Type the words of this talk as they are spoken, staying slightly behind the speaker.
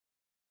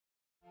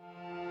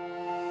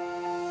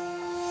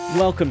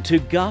Welcome to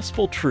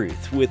Gospel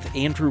Truth with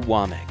Andrew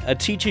Womack, a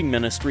teaching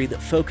ministry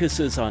that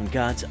focuses on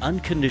God's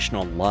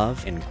unconditional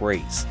love and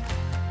grace.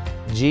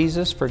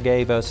 Jesus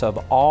forgave us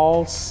of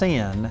all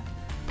sin,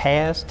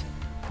 past,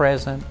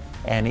 present,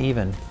 and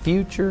even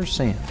future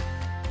sin.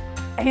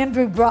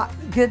 Andrew brought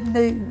good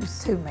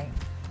news to me.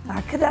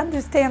 I could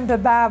understand the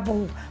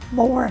Bible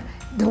more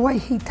the way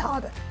he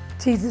taught it.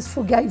 Jesus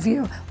forgave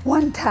you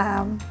one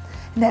time,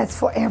 and that's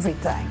for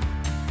everything.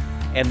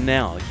 And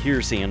now,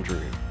 here's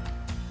Andrew.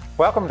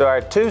 Welcome to our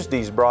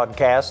Tuesday's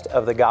broadcast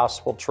of the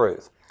Gospel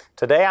Truth.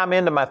 Today I'm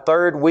into my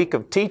third week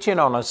of teaching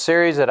on a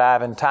series that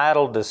I've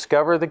entitled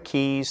Discover the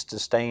Keys to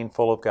Staying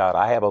Full of God.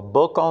 I have a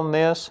book on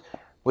this.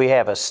 We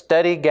have a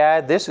study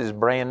guide. This is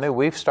brand new.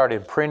 We've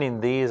started printing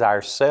these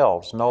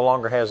ourselves. No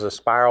longer has a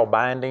spiral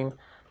binding,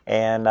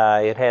 and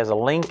it has a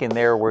link in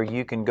there where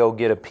you can go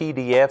get a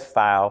PDF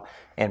file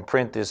and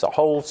print this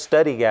whole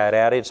study guide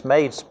out. It's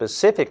made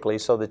specifically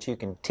so that you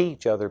can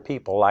teach other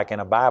people, like in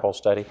a Bible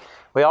study.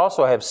 We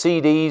also have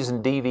CDs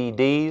and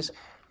DVDs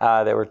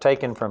that were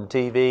taken from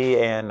TV,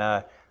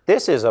 and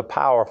this is a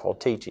powerful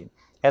teaching.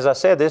 As I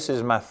said, this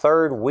is my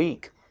third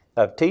week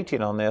of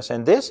teaching on this,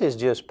 and this is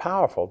just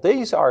powerful.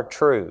 These are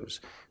truths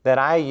that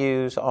I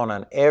use on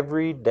an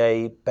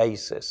everyday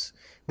basis.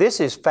 This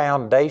is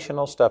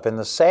foundational stuff, and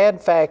the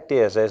sad fact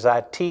is, as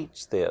I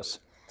teach this,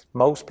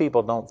 most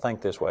people don't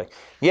think this way.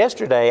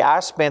 Yesterday,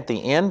 I spent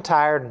the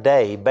entire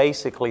day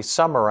basically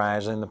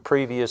summarizing the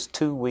previous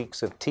 2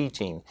 weeks of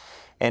teaching.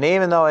 And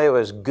even though it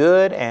was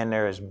good and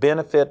there is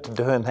benefit to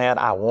doing that,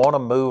 I want to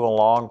move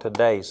along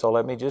today. So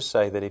let me just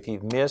say that if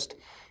you've missed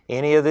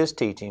any of this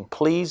teaching,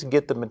 please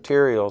get the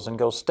materials and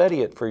go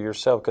study it for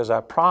yourself, because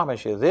I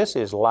promise you, this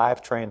is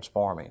life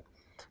transforming.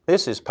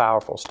 This is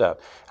powerful stuff.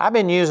 I've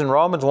been using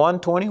Romans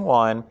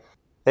 1:21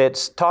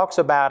 that talks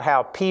about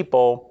how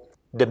people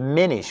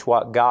diminish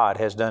what God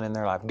has done in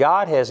their life.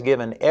 God has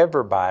given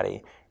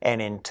everybody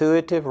an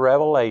intuitive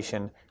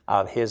revelation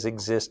of His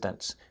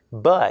existence.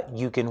 But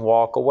you can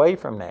walk away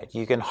from that.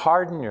 You can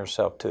harden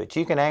yourself to it.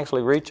 You can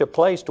actually reach a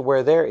place to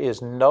where there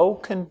is no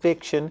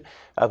conviction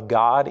of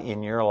God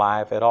in your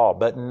life at all.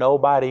 But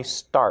nobody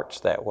starts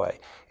that way.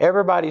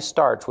 Everybody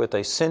starts with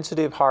a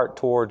sensitive heart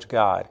towards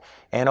God.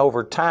 And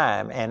over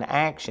time and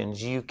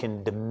actions, you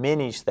can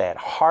diminish that,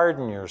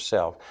 harden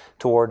yourself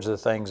towards the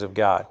things of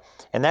God.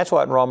 And that's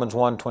what Romans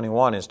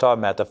 1:21 is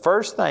talking about. The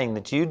first thing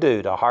that you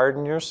do to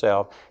harden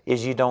yourself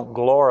is you don't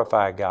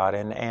glorify God.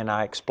 And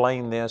I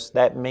explain this.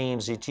 That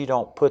means that you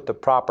don't put the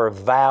proper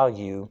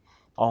value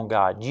on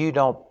God. You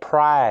don't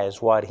prize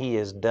what He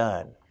has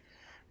done.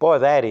 Boy,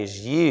 that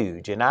is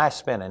huge. And I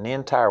spent an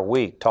entire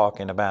week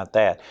talking about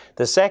that.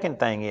 The second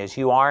thing is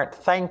you aren't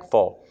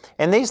thankful.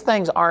 And these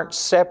things aren't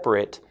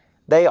separate.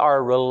 They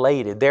are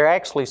related. They're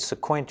actually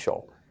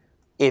sequential.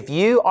 If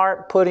you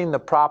aren't putting the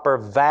proper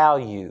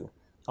value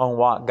on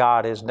what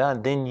God has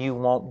done, then you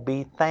won't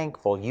be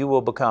thankful. You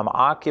will become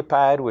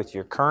occupied with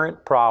your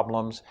current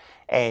problems,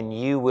 and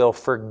you will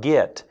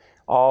forget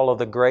all of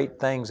the great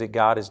things that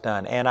God has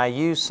done. And I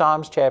use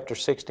Psalms chapter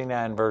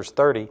 69, verse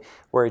 30,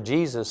 where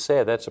Jesus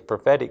said, that's a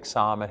prophetic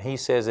psalm, and He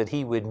says that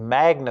He would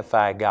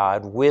magnify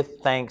God with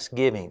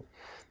thanksgiving.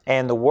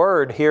 And the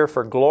word here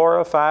for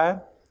glorify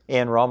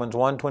in Romans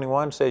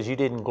 1:21 says you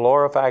didn't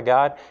glorify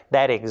God.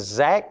 That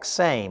exact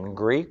same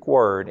Greek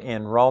word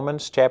in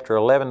Romans chapter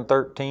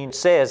 11:13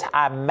 says,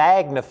 I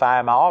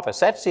magnify my office.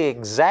 That's the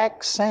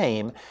exact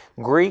same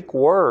Greek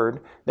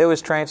word that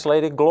was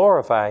translated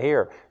glorify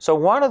here. So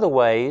one of the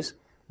ways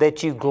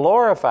that you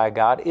glorify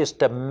God is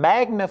to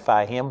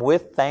magnify Him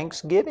with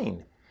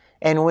thanksgiving.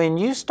 And when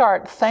you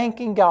start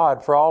thanking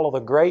God for all of the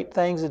great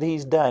things that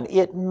He's done,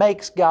 it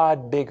makes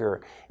God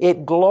bigger.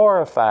 It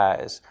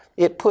glorifies.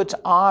 It puts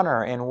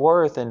honor and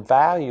worth and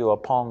value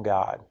upon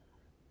God.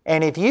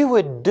 And if you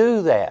would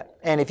do that,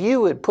 and if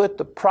you would put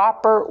the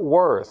proper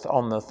worth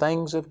on the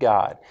things of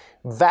God,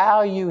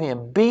 value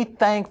Him, be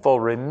thankful,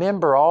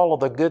 remember all of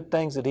the good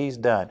things that He's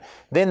done,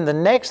 then the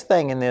next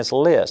thing in this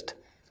list,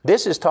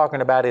 this is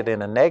talking about it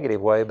in a negative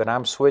way, but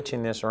I'm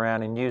switching this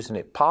around and using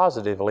it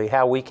positively,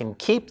 how we can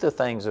keep the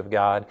things of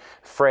God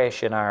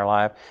fresh in our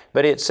life.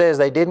 But it says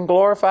they didn't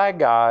glorify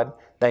God,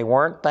 they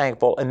weren't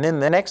thankful, and then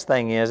the next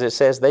thing is it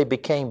says they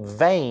became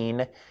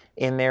vain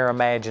in their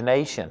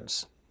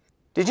imaginations.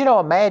 Did you know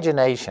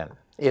imagination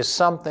is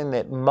something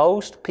that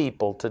most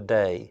people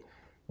today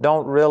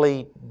don't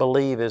really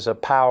believe is a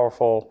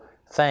powerful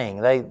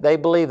thing? They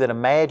believe that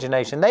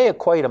imagination, they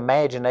equate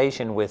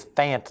imagination with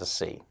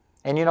fantasy.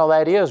 And you know,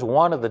 that is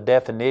one of the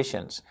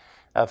definitions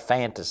of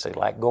fantasy,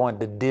 like going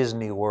to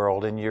Disney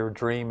World and you're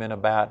dreaming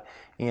about,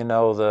 you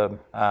know,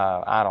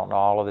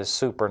 all of this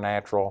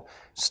supernatural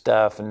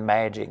stuff and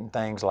magic and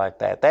things like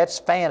that. That's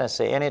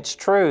fantasy. And it's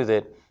true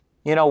that,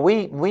 you know,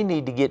 we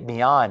need to get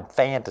beyond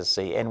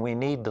fantasy and we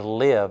need to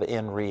live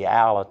in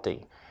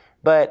reality.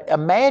 But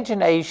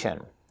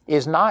imagination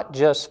is not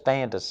just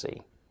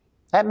fantasy.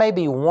 That may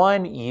be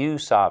one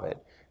use of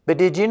it. But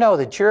did you know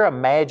that your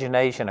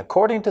imagination,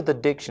 according to the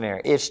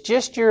dictionary, it's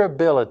just your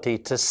ability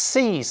to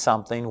see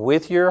something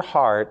with your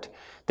heart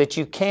that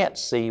you can't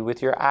see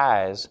with your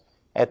eyes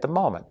at the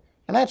moment.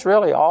 And that's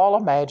really all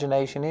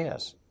imagination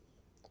is.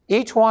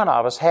 Each one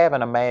of us have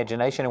an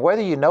imagination, and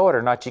whether you know it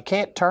or not, you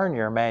can't turn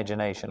your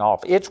imagination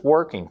off. It's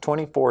working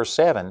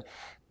 24/7.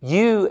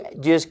 You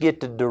just get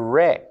to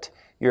direct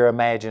your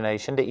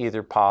imagination to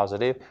either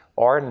positive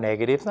or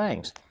negative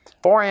things.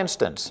 For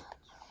instance,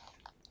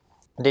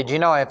 did you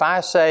know if I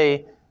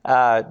say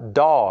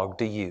dog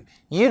to you,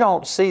 you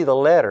don't see the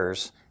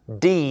letters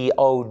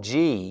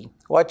D-O-G.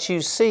 What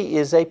you see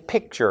is a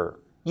picture.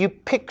 You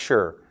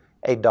picture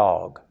a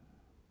dog.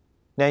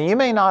 Now, you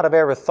may not have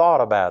ever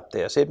thought about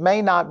this. It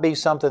may not be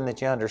something that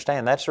you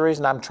understand. That's the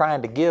reason I'm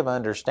trying to give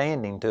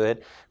understanding to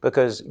it,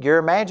 because your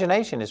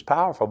imagination is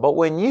powerful. But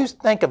when you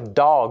think of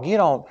dog, you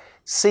don't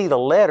see the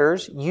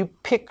letters, you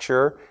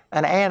picture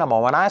an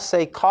animal. When I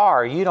say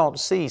car, you don't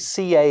see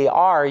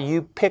C-A-R,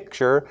 you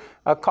picture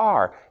a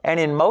car. And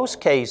in most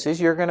cases,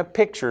 you're going to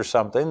picture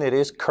something that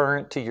is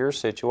current to your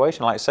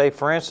situation. Like, say,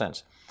 for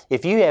instance,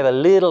 if you have a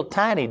little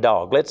tiny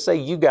dog, let's say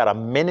you got a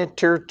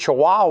miniature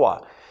Chihuahua,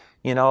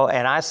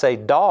 and I say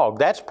dog,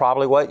 that's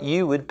probably what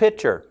you would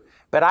picture.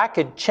 But I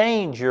could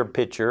change your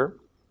picture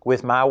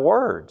with my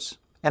words.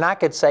 And I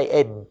could say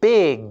a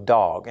big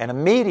dog, and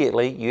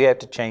immediately you have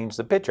to change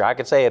the picture. I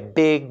could say a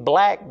big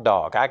black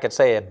dog. I could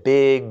say a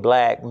big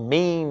black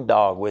mean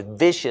dog with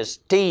vicious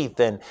teeth,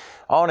 and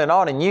on.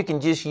 And you can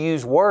just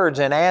use words.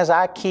 And as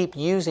I keep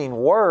using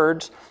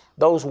words,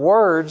 those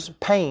words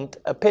paint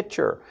a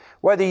picture.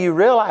 Whether you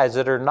realize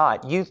it or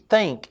not, you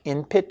think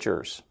in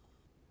pictures.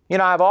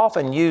 I've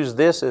often used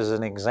this as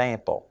an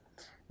example,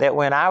 that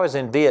when I was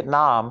in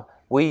Vietnam,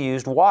 we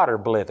used water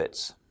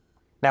blivets.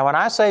 Now, when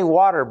I say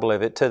water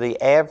blivet to the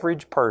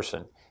average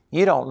person,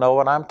 you don't know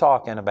what I'm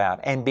talking about.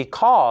 And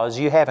because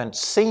you haven't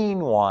seen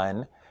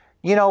one,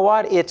 you know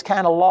what? It's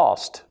kind of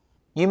lost.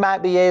 You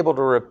might be able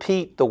to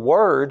repeat the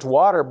words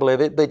water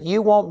blivet, but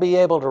you won't be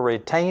able to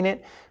retain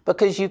it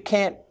because you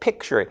can't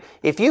picture it.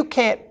 If you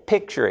can't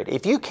picture it,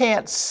 if you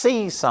can't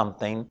see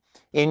something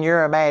in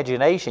your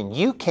imagination,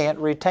 you can't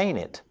retain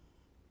it.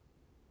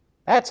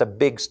 That's a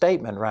big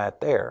statement right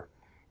there.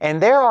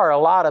 And there are a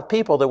lot of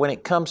people that when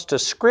it comes to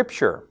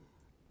Scripture,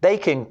 they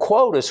can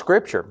quote a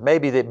Scripture,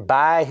 maybe that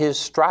by His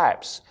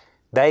stripes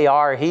they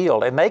are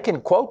healed. And they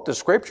can quote the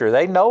Scripture.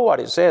 They know what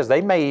it says. They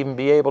may even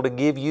be able to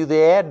give you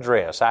the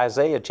address,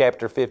 Isaiah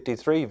chapter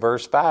 53,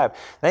 verse 5.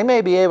 They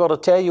may be able to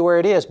tell you where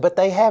it is, but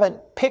they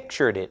haven't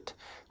pictured it.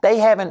 They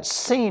haven't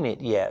seen it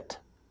yet.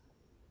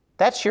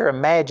 That's your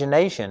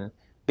imagination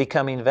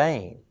becoming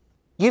vain.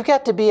 You've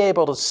got to be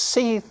able to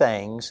see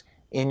things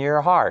in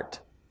your heart.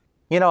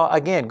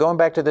 Again, going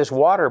back to this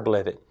water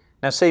blivet.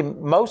 Now see,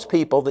 most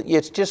people,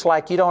 it's just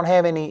like you don't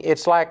have any,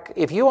 it's like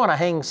if you want to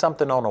hang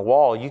something on a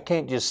wall, you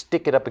can't just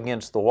stick it up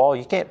against the wall.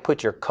 You can't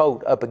put your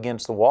coat up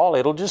against the wall.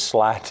 It'll just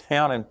slide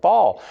down and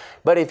fall.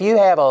 But if you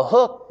have a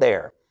hook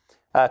there,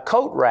 a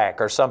coat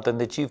rack or something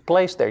that you've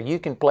placed there, you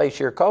can place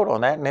your coat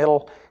on that and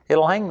it'll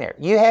hang there.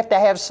 You have to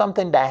have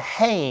something to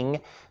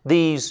hang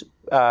these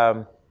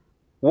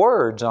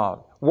words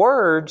on.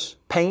 Words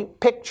paint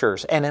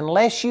pictures, and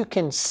unless you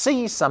can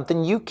see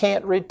something, you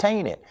can't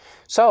retain it.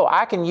 So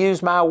I can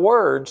use my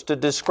words to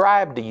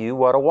describe to you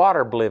what a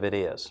water blivet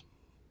is.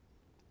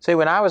 See,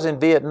 when I was in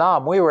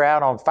Vietnam, we were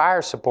out on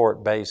fire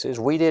support bases.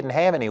 We didn't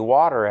have any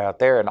water out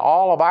there, and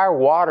all of our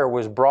water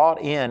was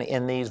brought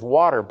in these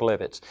water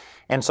blivets.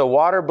 And so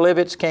water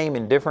blivets came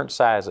in different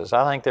sizes.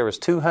 I think there was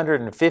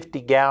 250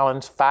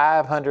 gallons,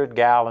 500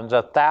 gallons,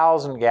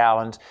 1,000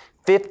 gallons,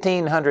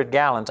 1,500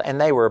 gallons,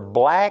 and they were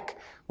black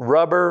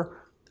rubber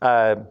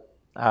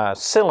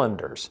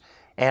cylinders.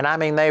 And I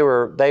mean, they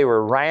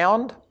were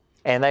round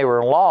and they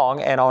were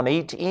long, and on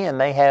each end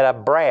they had a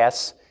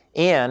brass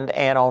end,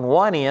 and on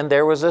one end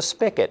there was a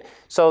spigot.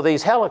 So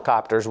these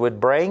helicopters would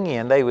bring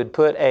in, they would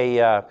put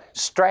a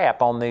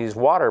strap on these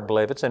water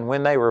blivets, and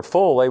when they were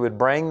full, they would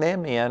bring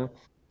them in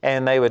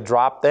and they would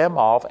drop them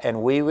off,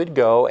 and we would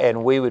go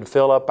and we would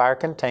fill up our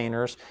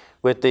containers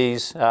with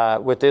this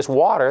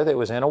water that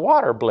was in a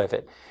water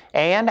blivet.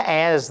 And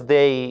as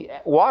the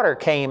water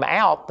came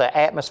out, the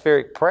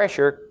atmospheric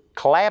pressure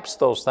collapsed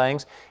those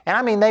things. And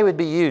I mean, they would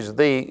be used.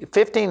 The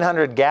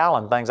 1,500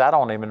 gallon things, I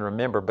don't even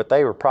remember, but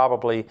they were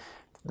probably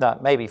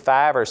maybe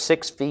 5 or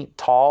 6 feet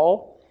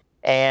tall.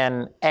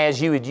 And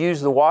as you would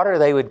use the water,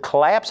 they would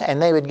collapse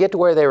and they would get to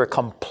where they were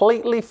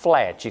completely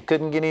flat. You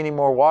couldn't get any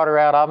more water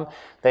out of them.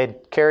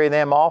 They'd carry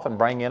them off and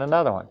bring in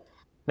another one.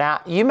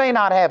 Now, you may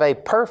not have a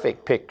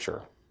perfect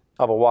picture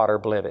of a water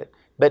blivet,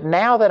 but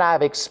now that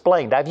I've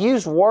explained, I've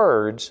used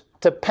words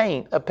to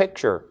paint a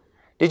picture.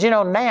 Did you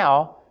know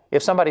now,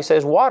 if somebody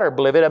says water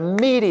blivet,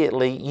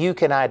 immediately you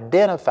can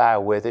identify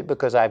with it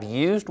because I've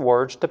used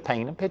words to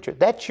paint a picture.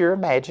 That's your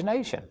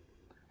imagination.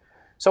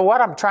 So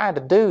what I'm trying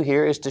to do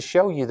here is to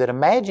show you that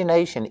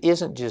imagination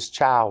isn't just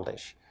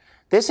childish.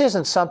 This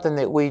isn't something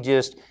that we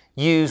just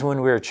use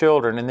when we're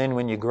children and then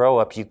when you grow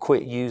up you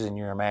quit using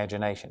your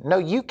imagination. No,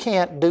 you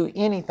can't do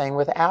anything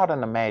without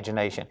an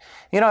imagination.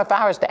 If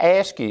I was to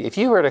ask you, if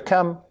you were to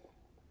come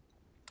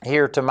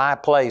here to my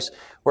place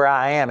where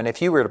I am, and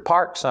if you were to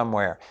park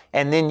somewhere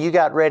and then you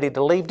got ready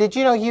to leave, did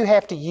you know you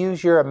have to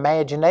use your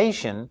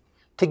imagination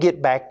to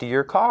get back to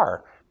your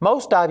car.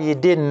 Most of you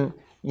didn't,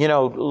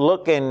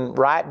 look and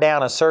write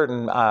down a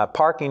certain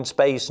parking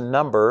space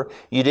number.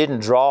 You didn't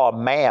draw a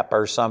map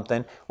or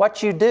something.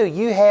 What you do,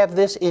 you have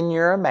this in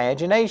your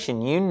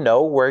imagination. You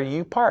know where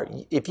you park.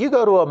 If you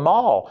go to a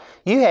mall,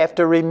 you have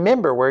to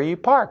remember where you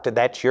parked.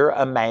 That's your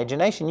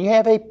imagination. You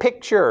have a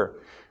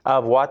picture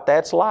of what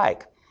that's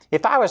like.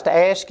 If I was to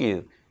ask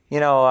you,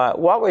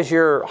 what was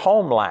your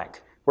home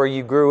like where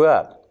you grew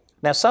up?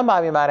 Now, some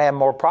of you might have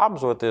more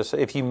problems with this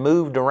if you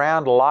moved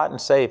around a lot,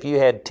 and say if you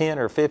had 10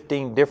 or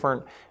 15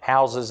 different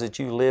houses that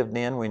you lived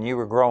in when you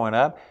were growing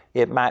up,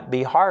 it might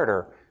be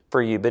harder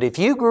for you. But if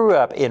you grew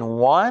up in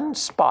one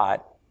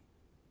spot,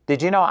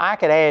 did you know I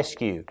could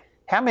ask you,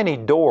 how many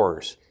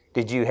doors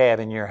did you have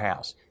in your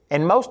house?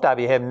 And most of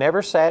you have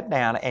never sat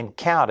down and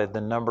counted the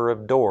number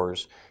of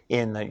doors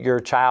in your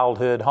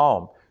childhood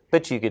home.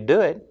 But you could do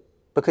it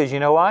because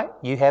you know what?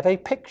 You have a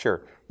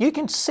picture. You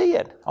can see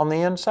it on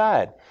the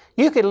inside.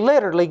 You could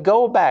literally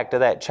go back to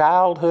that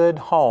childhood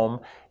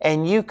home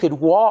and you could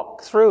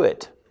walk through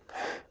it.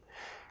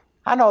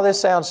 I know this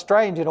sounds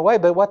strange in a way,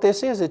 but what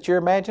this is, it's your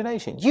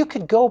imagination. You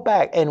could go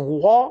back and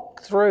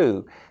walk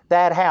through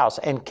that house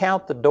and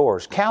count the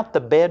doors, count the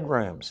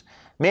bedrooms.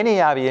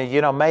 Many of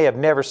you, may have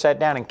never sat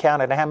down and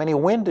counted how many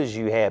windows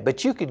you had,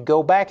 but you could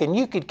go back and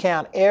you could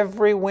count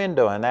every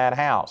window in that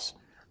house.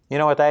 You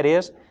know what that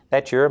is?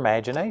 That's your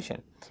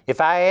imagination. If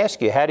I ask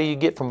you, how do you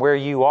get from where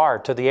you are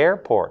to the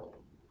airport?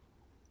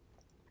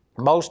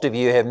 Most of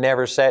you have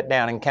never sat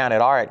down and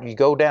counted, all right, you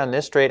go down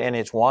this street and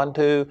it's 1,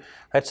 2,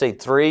 let's say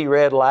 3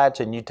 red lights,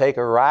 and you take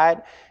a right,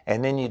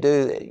 and then you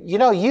do,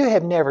 you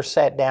have never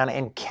sat down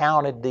and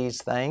counted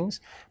these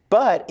things,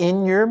 but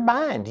in your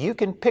mind, you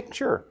can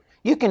picture,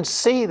 you can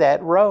see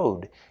that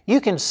road.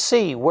 You can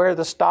see where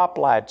the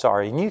stoplights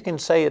are, and you can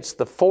say it's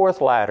the 4th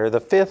light or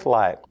the 5th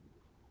light.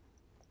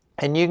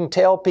 And you can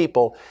tell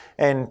people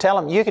and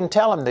you can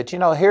tell them that,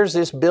 here's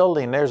this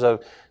building, there's a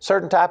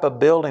certain type of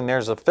building,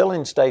 there's a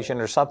filling station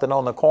or something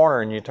on the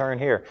corner, and you turn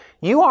here.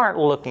 You aren't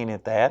looking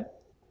at that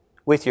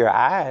with your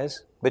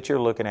eyes, but you're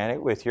looking at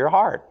it with your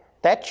heart.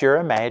 That's your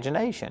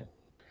imagination.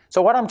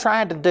 So what I'm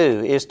trying to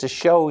do is to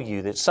show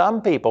you that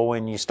some people,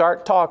 when you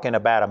start talking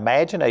about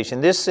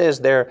imagination, this says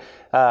their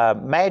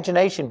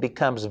imagination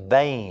becomes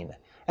vain.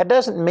 That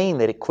doesn't mean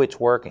that it quits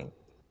working.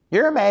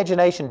 Your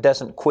imagination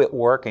doesn't quit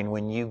working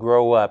when you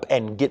grow up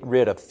and get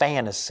rid of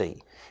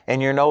fantasy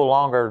and you're no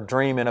longer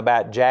dreaming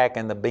about Jack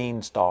and the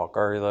Beanstalk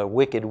or the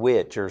Wicked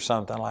Witch or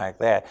something like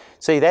that.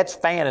 See, that's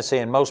fantasy,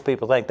 and most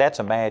people think that's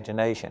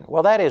imagination.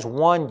 Well, that is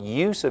one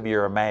use of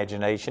your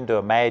imagination to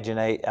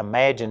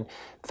imagine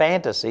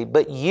fantasy,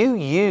 but you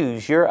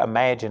use your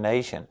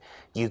imagination.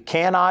 You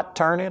cannot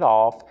turn it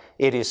off.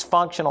 It is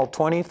functional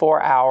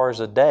 24 hours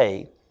a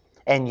day,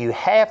 and you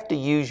have to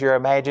use your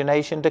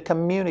imagination to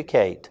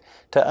communicate,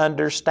 to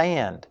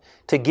understand,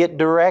 to get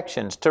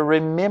directions, to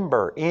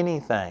remember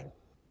anything.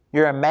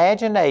 Your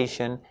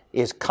imagination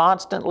is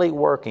constantly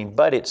working,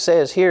 but it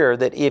says here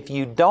that if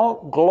you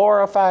don't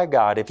glorify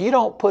God, if you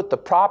don't put the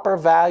proper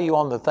value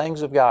on the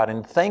things of God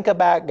and think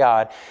about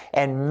God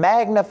and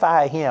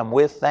magnify Him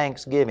with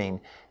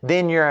thanksgiving,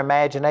 then your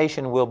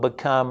imagination will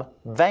become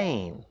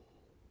vain.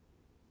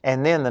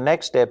 And then the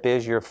next step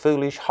is your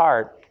foolish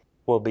heart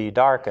will be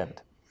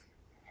darkened.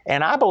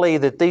 And I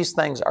believe that these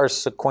things are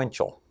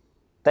sequential.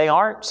 They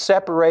aren't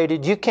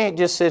separated. You can't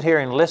just sit here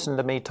and listen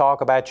to me talk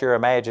about your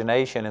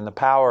imagination and the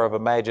power of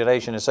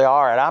imagination and say,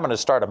 all right, I'm going to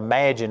start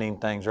imagining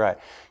things right.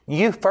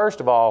 You, first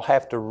of all,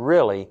 have to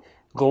really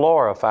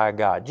glorify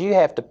God. You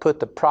have to put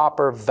the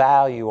proper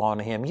value on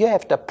Him. You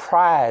have to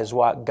prize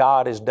what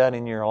God has done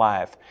in your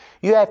life.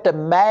 You have to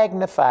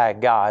magnify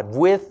God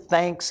with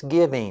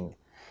thanksgiving.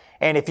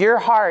 And if your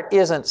heart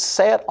isn't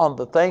set on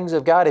the things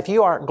of God, if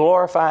you aren't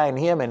glorifying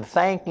Him and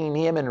thanking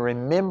Him and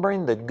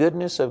remembering the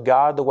goodness of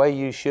God the way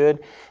you should,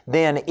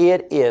 then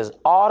it is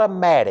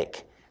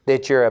automatic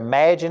that your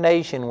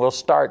imagination will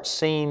start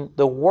seeing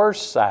the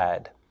worst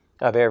side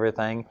of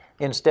everything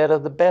instead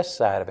of the best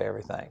side of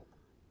everything.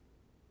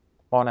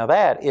 Well, now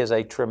that is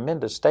a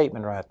tremendous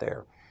statement right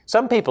there.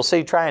 Some people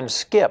try and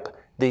skip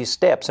these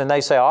steps and they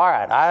say, all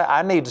right,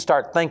 I need to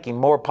start thinking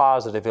more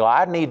positively.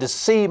 I need to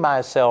see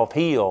myself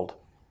healed.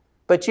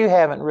 But you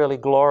haven't really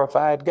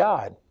glorified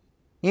God.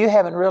 You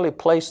haven't really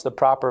placed the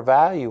proper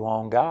value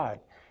on God.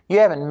 You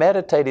haven't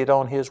meditated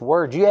on His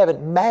Word. You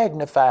haven't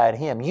magnified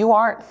Him. You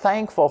aren't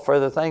thankful for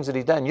the things that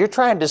He's done. You're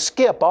trying to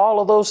skip all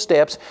of those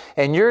steps,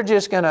 and you're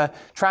just going to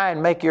try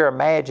and make your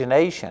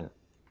imagination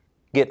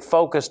get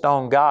focused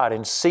on God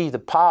and see the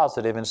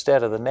positive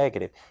instead of the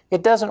negative.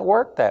 It doesn't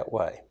work that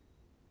way.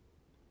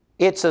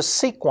 It's a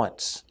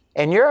sequence,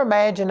 and your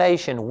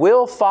imagination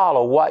will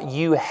follow what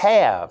you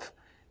have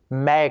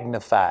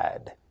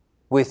magnified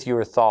with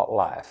your thought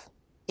life.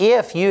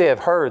 If you have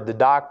heard the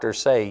doctor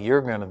say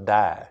you're going to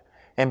die,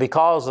 and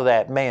because of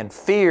that,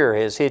 fear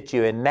has hit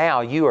you, and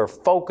now you are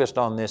focused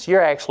on this,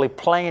 you're actually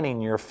planning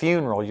your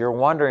funeral. You're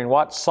wondering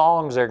what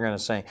songs they're going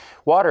to sing.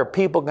 What are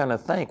people going to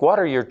think? What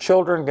are your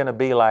children going to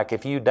be like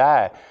if you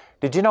die?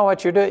 Did you know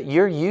what you're doing?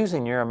 You're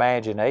using your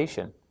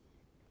imagination.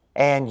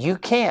 And you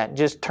can't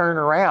just turn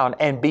around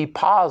and be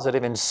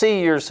positive and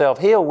see yourself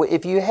healed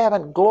if you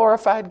haven't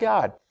glorified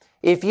God.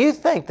 If you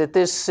think that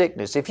this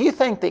sickness, if you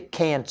think that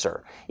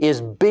cancer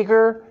is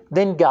bigger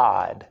than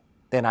God,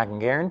 then I can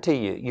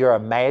guarantee you, your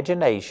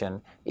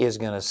imagination is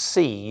going to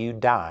see you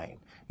dying.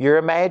 Your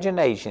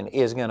imagination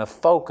is going to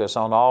focus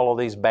on all of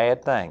these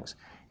bad things.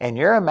 And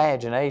your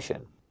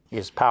imagination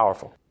is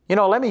powerful. You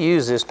know, let me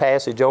use this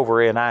passage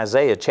over in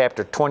Isaiah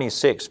chapter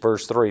 26,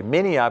 verse 3.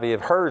 Many of you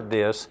have heard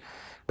this,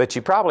 but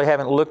you probably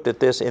haven't looked at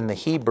this in the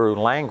Hebrew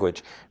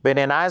language. But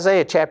in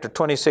Isaiah chapter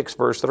 26,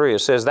 verse 3, it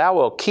says, "Thou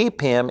wilt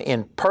keep him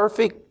in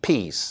perfect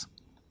peace,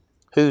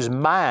 whose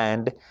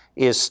mind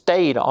is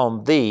stayed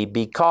on Thee,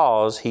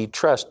 because he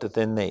trusteth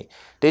in Thee."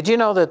 Did you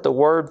know that the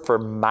word for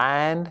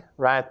mind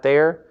right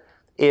there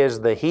is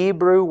the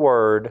Hebrew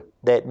word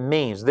that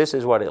means, this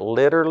is what it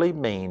literally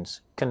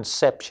means,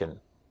 conception.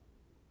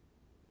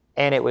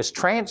 And it was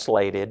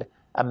translated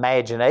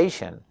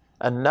imagination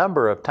a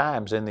number of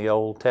times in the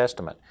Old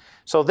Testament.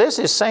 So this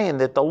is saying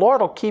that the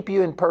Lord will keep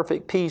you in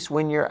perfect peace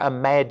when your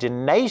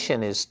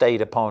imagination is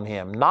stayed upon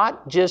Him.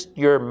 Not just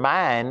your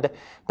mind,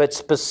 but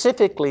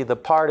specifically the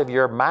part of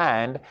your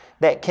mind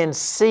that can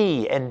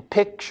see and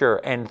picture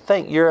and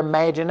think, your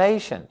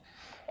imagination.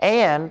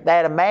 And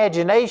that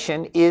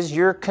imagination is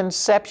your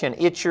conception.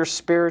 It's your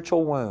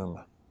spiritual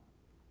womb.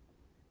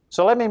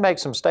 So let me make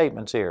some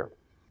statements here.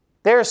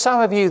 There are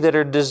some of you that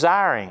are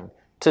desiring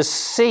to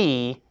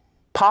see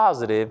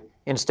positive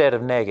instead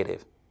of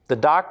negative. The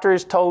doctor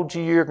has told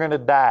you you're going to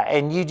die,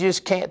 and you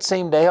just can't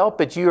seem to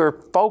help it. You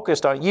are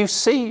focused on it. You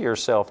see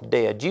yourself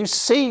dead. You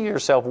see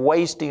yourself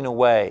wasting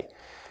away.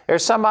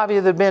 There's some of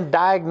you that have been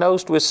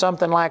diagnosed with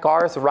something like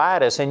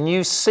arthritis, and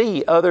you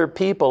see other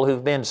people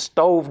who've been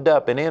stoved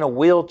up and in a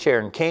wheelchair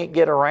and can't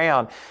get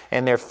around,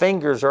 and their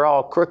fingers are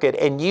all crooked,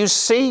 and you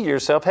see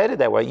yourself headed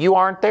that way. You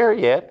aren't there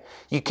yet.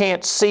 You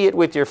can't see it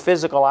with your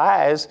physical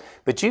eyes,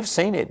 but you've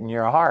seen it in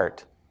your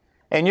heart.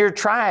 And you're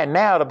trying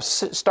now to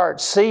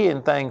start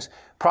seeing things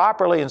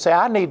properly and say,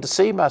 I need to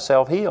see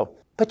myself healed.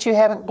 But you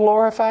haven't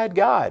glorified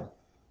God.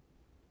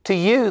 To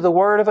you, the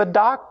word of a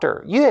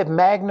doctor, you have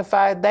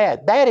magnified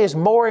that. That is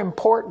more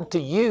important to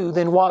you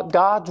than what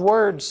God's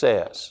Word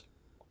says.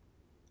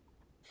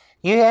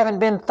 You haven't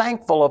been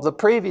thankful of the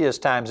previous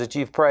times that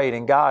you've prayed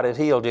and God has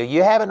healed you.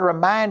 You haven't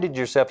reminded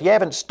yourself. You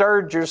haven't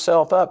stirred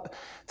yourself up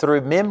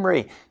through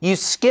memory. You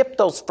skipped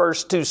those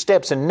first two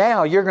steps, and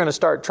now you're going to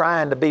start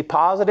trying to be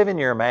positive in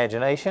your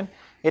imagination.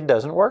 It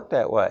doesn't work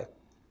that way.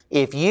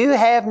 If you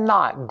have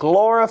not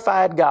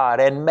glorified God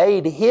and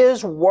made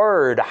His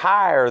Word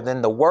higher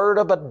than the word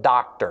of a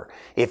doctor,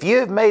 if you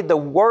have made the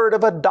word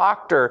of a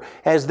doctor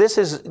as this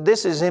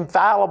is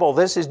infallible,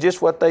 this is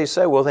just what they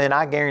say, well then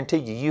I guarantee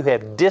you, you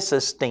have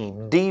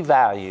disesteemed,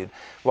 devalued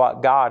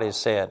what God has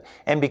said.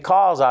 And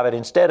because of it,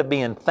 instead of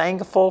being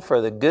thankful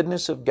for the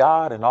goodness of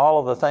God and all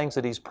of the things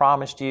that He's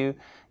promised you,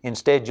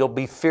 instead you'll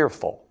be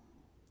fearful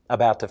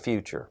about the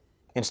future.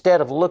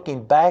 Instead of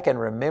looking back and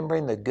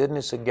remembering the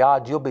goodness of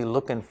God, you'll be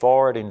looking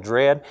forward in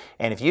dread.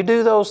 And if you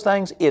do those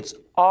things, it's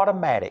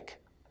automatic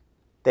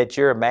that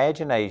your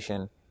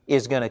imagination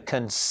is going to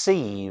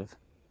conceive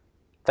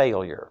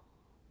failure.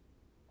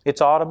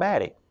 It's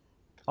automatic.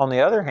 On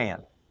the other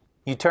hand,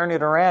 you turn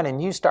it around and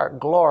you start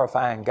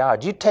glorifying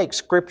God. You take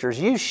scriptures,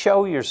 you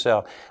show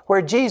yourself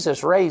where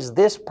Jesus raised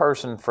this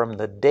person from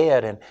the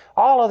dead and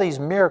all of these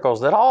miracles,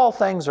 that all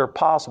things are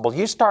possible.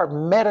 You start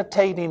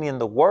meditating in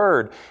the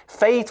Word.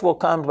 Faith will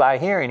come by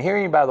hearing,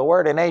 hearing by the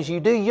Word. And as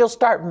you do, you'll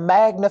start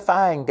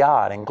magnifying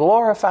God and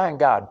glorifying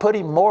God,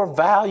 putting more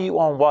value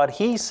on what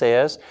He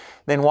says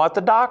than what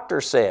the doctor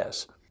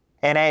says.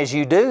 And as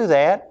you do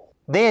that,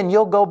 then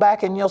you'll go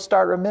back and you'll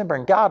start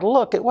remembering, God,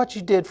 look at what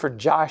you did for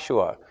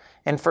Joshua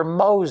and for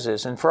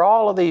Moses and for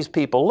all of these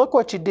people. Look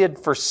what you did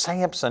for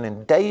Samson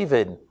and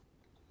David.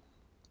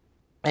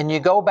 And you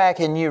go back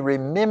and you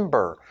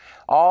remember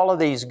all of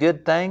these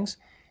good things.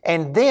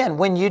 And then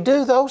when you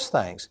do those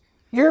things,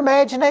 your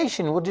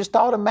imagination will just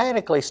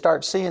automatically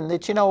start seeing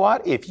that, you know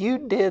what, if you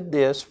did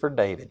this for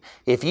David,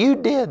 if you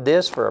did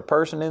this for a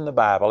person in the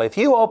Bible, if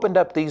you opened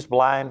up these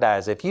blind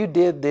eyes, if you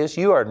did this,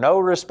 you are no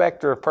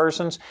respecter of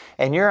persons,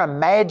 and your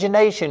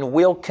imagination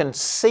will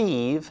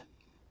conceive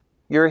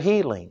your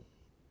healing.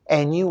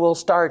 And you will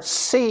start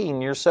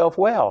seeing yourself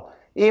well,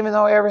 even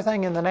though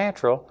everything in the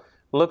natural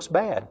looks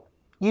bad.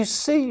 You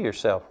see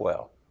yourself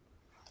well.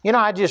 You know,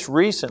 I just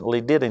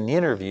recently did an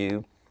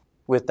interview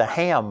with the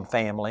Ham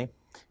family,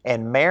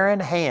 and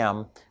Marin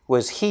Ham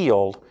was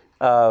healed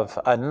of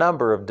a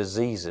number of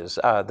diseases.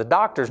 The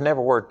doctors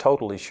never were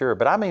totally sure,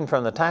 but I mean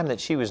from the time that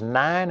she was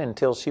 9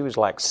 until she was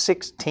like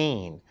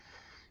 16,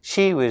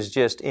 she was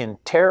just in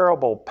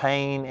terrible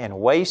pain and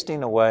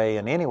wasting away.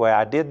 And anyway,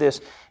 I did this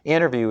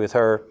interview with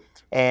her,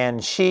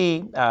 and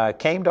she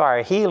came to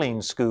our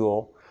healing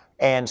school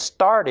and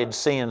started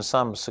seeing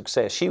some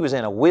success. She was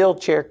in a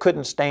wheelchair,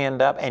 couldn't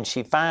stand up, and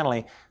she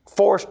finally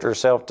forced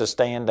herself to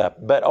stand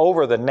up. But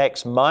over the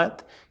next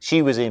month,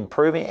 she was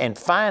improving, and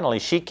finally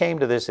she came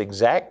to this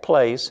exact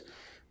place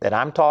that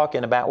I'm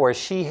talking about, where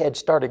she had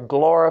started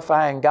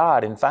glorifying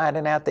God and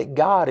finding out that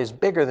God is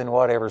bigger than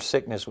whatever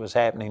sickness was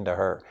happening to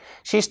her.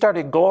 She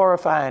started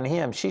glorifying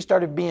Him. She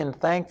started being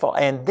thankful.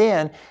 And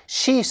then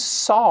she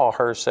saw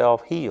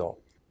herself healed.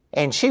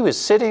 And she was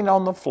sitting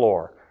on the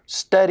floor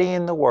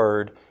studying the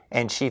Word,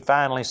 and she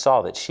finally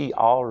saw that she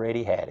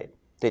already had it,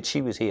 that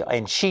she was healed.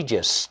 And she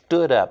just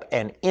stood up,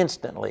 and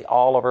instantly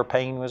all of her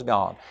pain was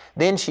gone.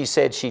 Then she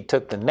said she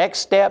took the next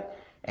step,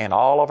 and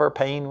all of her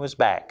pain was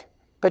back.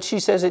 But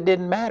she says it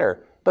didn't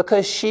matter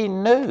because she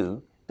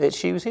knew that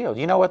she was healed.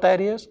 You know what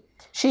that is?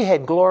 She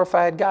had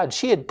glorified God.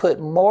 She had put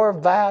more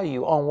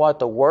value on what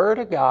the Word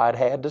of God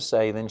had to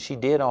say than she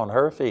did on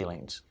her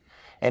feelings.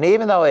 And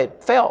even though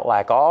it felt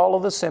like all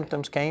of the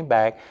symptoms came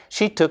back,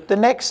 she took the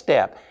next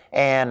step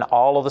and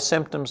all of the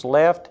symptoms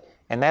left.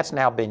 And that's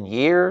now been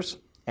years.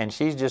 And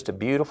she's just a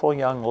beautiful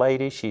young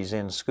lady. She's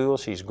in school.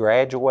 She's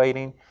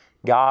graduating.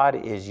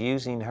 God is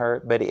using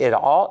her. But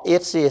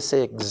it's this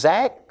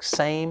exact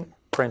same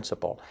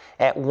principle.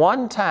 At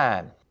one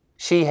time,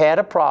 she had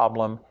a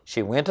problem.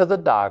 She went to the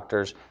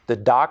doctors. The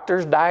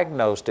doctors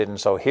diagnosed it, and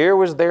so here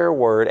was their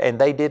word, and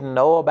they didn't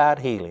know about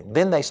healing.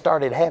 Then they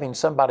started having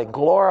somebody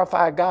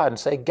glorify God and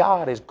say,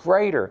 God is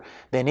greater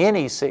than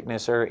any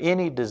sickness or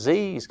any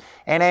disease.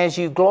 And as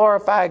you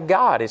glorify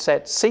God, it's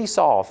that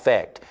seesaw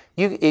effect.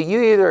 You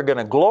either are going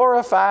to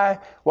glorify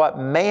what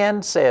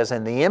man says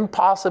and the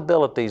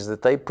impossibilities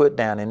that they put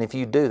down, and if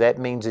you do, that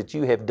means that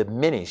you have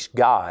diminished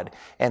God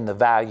and the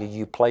value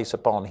you place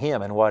upon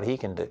Him and what He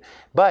can do.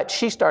 But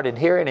she started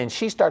hearing and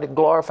she started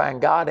glorifying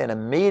God, and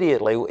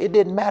immediately it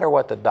didn't matter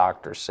what the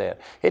doctor said.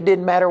 It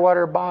didn't matter what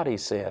her body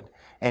said,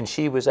 and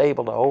she was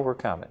able to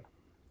overcome it.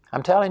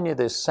 I'm telling you,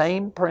 this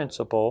same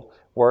principle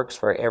works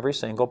for every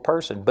single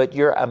person, but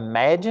your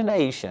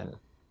imagination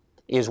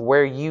is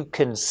where you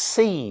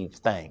conceive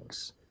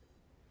things.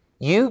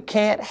 You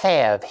can't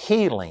have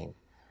healing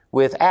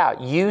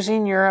without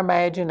using your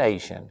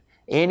imagination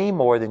any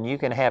more than you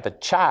can have a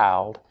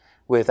child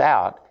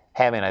without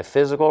having a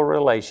physical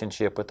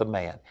relationship with a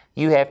man.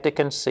 You have to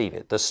conceive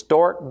it. The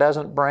stork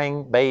doesn't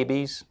bring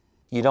babies.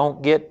 You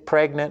don't get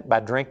pregnant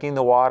by drinking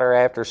the water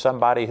after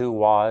somebody who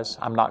was.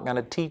 I'm not going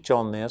to teach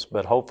on this,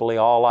 but hopefully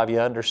all of you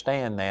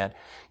understand that.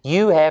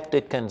 You have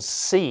to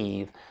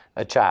conceive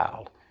a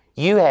child.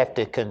 You have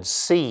to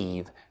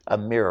conceive a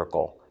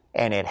miracle,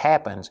 and it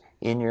happens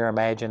in your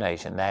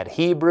imagination. That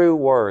Hebrew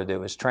word that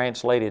was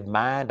translated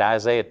mind,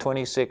 Isaiah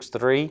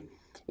 26:3,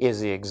 is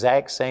the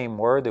exact same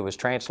word that was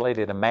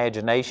translated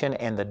imagination,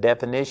 and the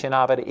definition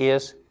of it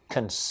is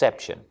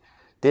conception.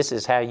 This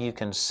is how you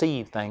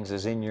conceive things,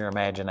 is in your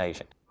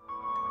imagination.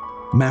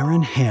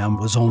 Maren Ham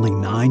was only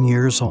 9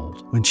 years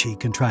old when she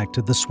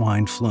contracted the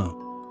swine flu.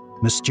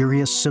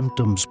 Mysterious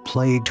symptoms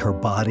plagued her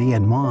body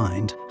and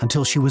mind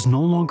until she was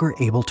no longer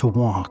able to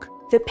walk.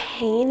 The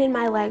pain in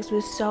my legs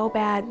was so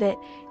bad that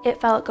it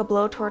felt like a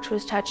blowtorch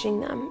was touching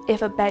them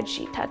if a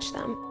bedsheet touched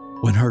them.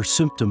 When her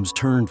symptoms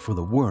turned for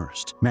the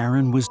worst,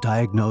 Maren was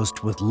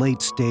diagnosed with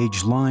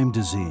late-stage Lyme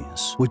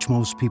disease, which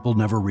most people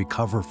never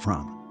recover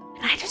from.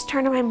 And I just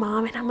turned to my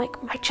mom and I'm like,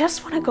 I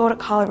just want to go to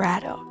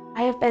Colorado.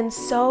 I have been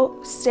so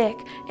sick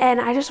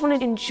and I just want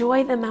to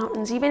enjoy the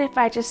mountains, even if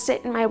I just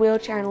sit in my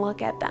wheelchair and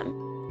look at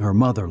them. Her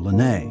mother,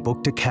 Lene,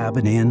 booked a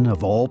cabin in,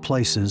 of all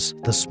places,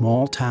 the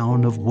small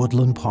town of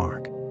Woodland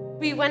Park.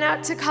 We went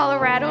out to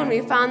Colorado and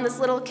we found this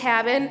little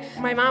cabin.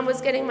 My mom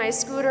was getting my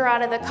scooter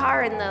out of the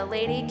car and the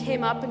lady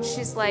came up and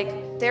she's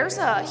like, there's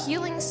a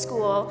healing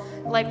school,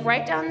 like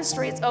right down the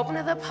street, it's open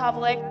to the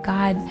public.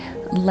 God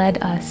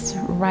led us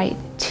right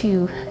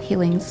to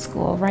healing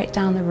school, right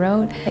down the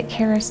road at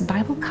Charis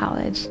Bible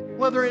College.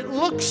 Whether it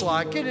looks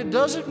like it, it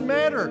doesn't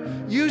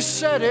matter. You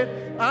said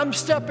it, I'm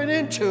stepping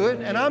into it,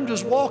 and I'm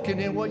just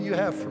walking in what you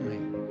have for me.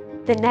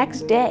 The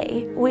next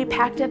day, we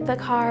packed up the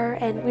car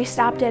and we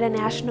stopped at a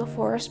national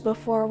forest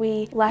before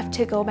we left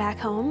to go back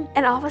home.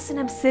 And all of a sudden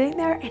I'm sitting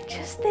there and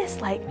just this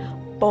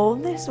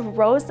boldness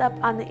rose up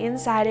on the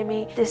inside of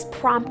me, this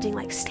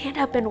prompting, stand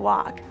up and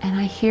walk. And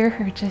I hear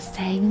her just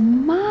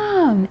saying,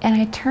 Mom!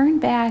 And I turned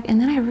back and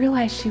then I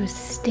realized she was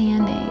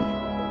standing.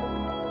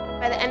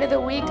 By the end of the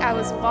week, I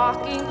was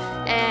walking,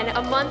 and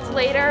a month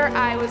later,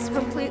 I was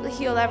completely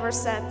healed ever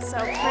since. So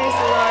praise the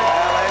Lord.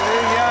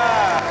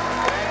 Hallelujah!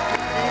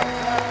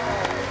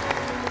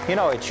 You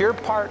know, it's your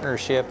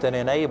partnership that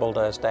enabled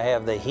us to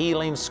have the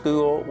healing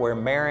school where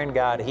Maren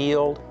got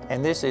healed,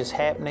 and this is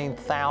happening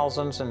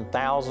thousands and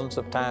thousands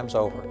of times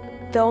over.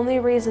 The only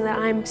reason that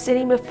I'm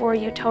sitting before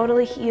you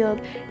totally healed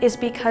is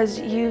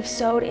because you've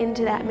sowed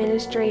into that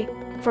ministry.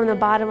 From the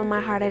bottom of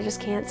my heart, I just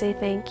can't say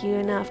thank you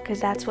enough, because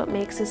that's what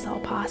makes this all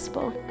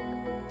possible.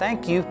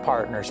 Thank you,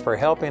 partners, for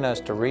helping us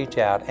to reach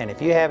out, and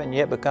if you haven't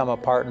yet become a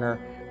partner,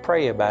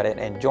 pray about it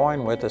and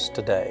join with us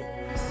today.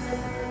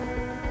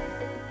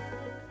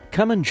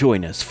 Come and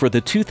join us for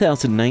the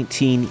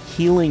 2019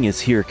 Healing is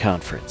Here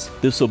conference.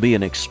 This will be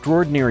an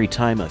extraordinary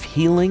time of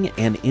healing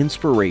and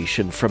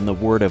inspiration from the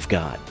Word of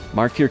God.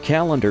 Mark your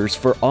calendars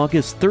for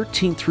August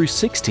 13th through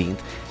 16th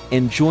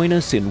and join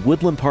us in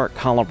Woodland Park,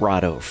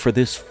 Colorado for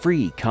this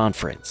free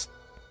conference.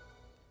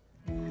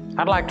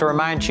 I'd like to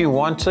remind you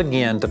once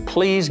again to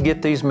please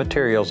get these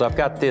materials. I've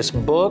got this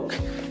book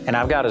and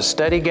I've got a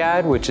study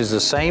guide, which is the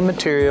same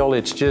material.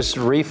 It's just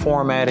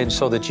reformatted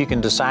so that you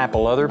can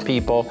disciple other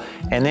people.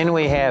 And then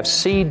we have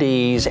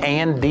CDs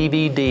and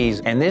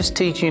DVDs. And this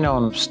teaching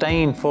on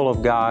staying full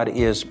of God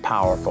is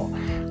powerful.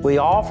 We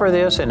offer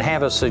this and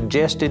have a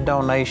suggested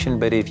donation,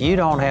 but if you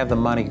don't have the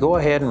money, go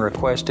ahead and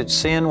request it.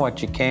 Send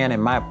what you can,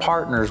 and my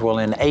partners will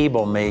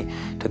enable me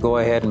to go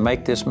ahead and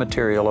make this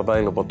material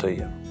available to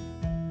you.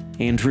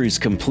 Andrew's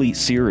complete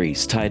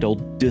series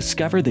titled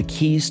Discover the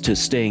Keys to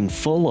Staying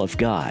Full of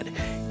God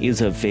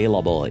is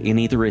available in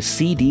either a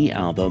CD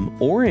album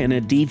or in a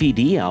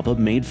DVD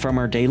album made from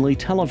our daily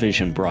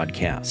television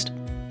broadcast.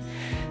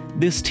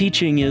 This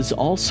teaching is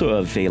also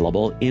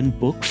available in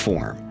book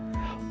form,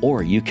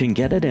 or you can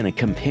get it in a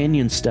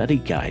companion study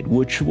guide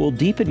which will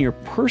deepen your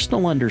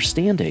personal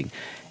understanding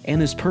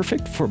and is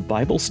perfect for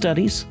Bible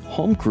studies,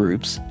 home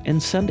groups,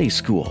 and Sunday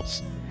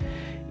schools.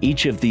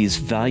 Each of these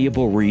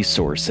valuable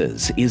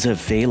resources is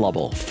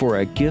available for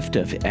a gift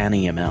of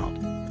any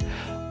amount.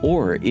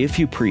 Or if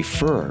you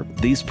prefer,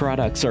 these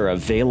products are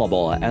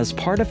available as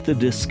part of the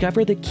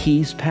Discover the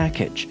Keys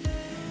package.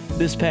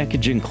 This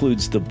package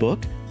includes the book,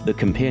 the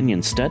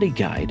companion study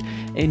guide,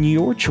 and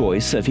your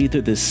choice of either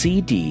the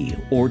CD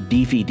or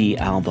DVD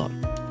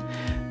album.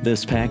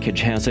 This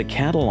package has a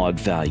catalog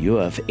value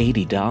of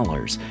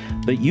 $80,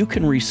 but you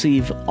can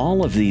receive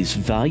all of these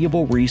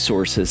valuable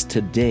resources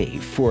today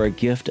for a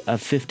gift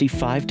of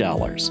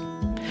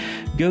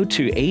 $55. Go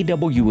to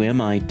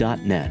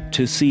awmi.net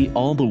to see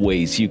all the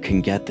ways you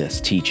can get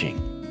this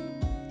teaching.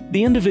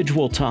 The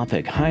individual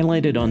topic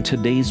highlighted on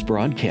today's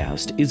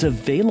broadcast is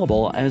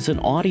available as an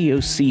audio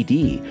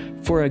CD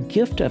for a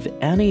gift of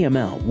any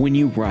amount when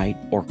you write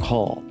or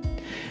call.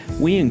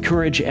 We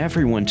encourage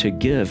everyone to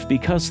give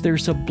because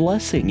there's a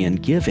blessing in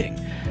giving.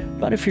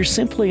 But if you're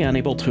simply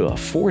unable to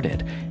afford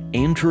it,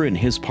 Andrew and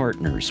his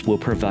partners will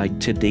provide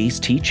today's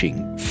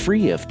teaching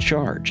free of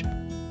charge.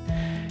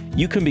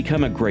 You can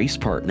become a Grace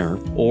Partner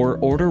or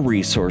order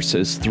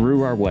resources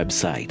through our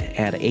website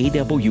at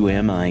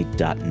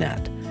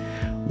awmi.net.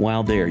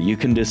 While there, you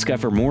can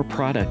discover more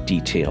product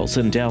details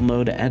and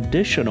download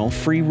additional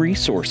free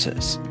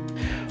resources.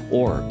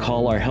 Or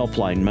call our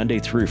helpline Monday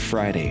through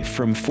Friday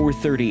from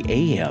 4:30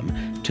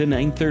 a.m. to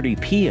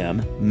 9:30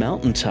 p.m.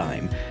 Mountain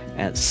Time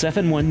at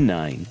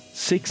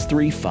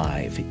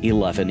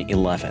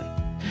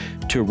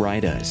 719-635-1111. To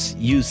write us,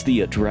 use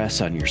the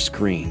address on your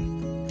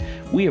screen.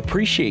 We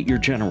appreciate your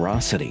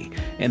generosity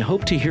and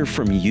hope to hear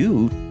from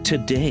you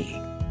today.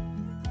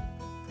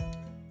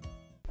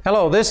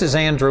 Hello, this is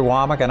Andrew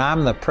Womack, and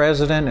I'm the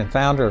president and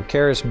founder of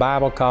Charis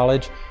Bible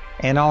College.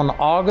 And on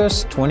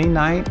August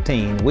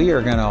 2019, we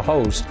are going to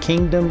host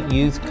Kingdom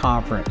Youth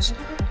Conference.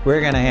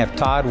 We're going to have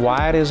Todd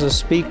White as a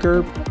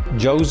speaker,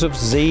 Joseph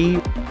Z.,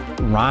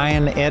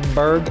 Ryan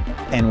Edberg,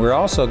 and we're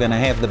also going to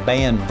have the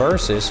band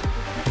Versus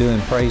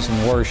doing praise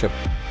and worship.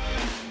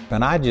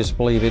 And I just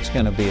believe it's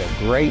going to be a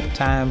great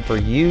time for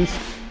youth.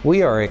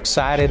 We are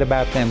excited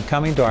about them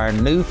coming to our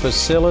new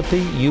facility.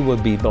 You will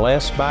be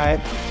blessed by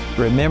it.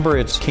 Remember,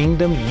 it's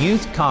Kingdom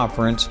Youth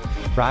Conference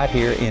right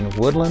here in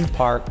Woodland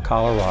Park,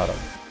 Colorado.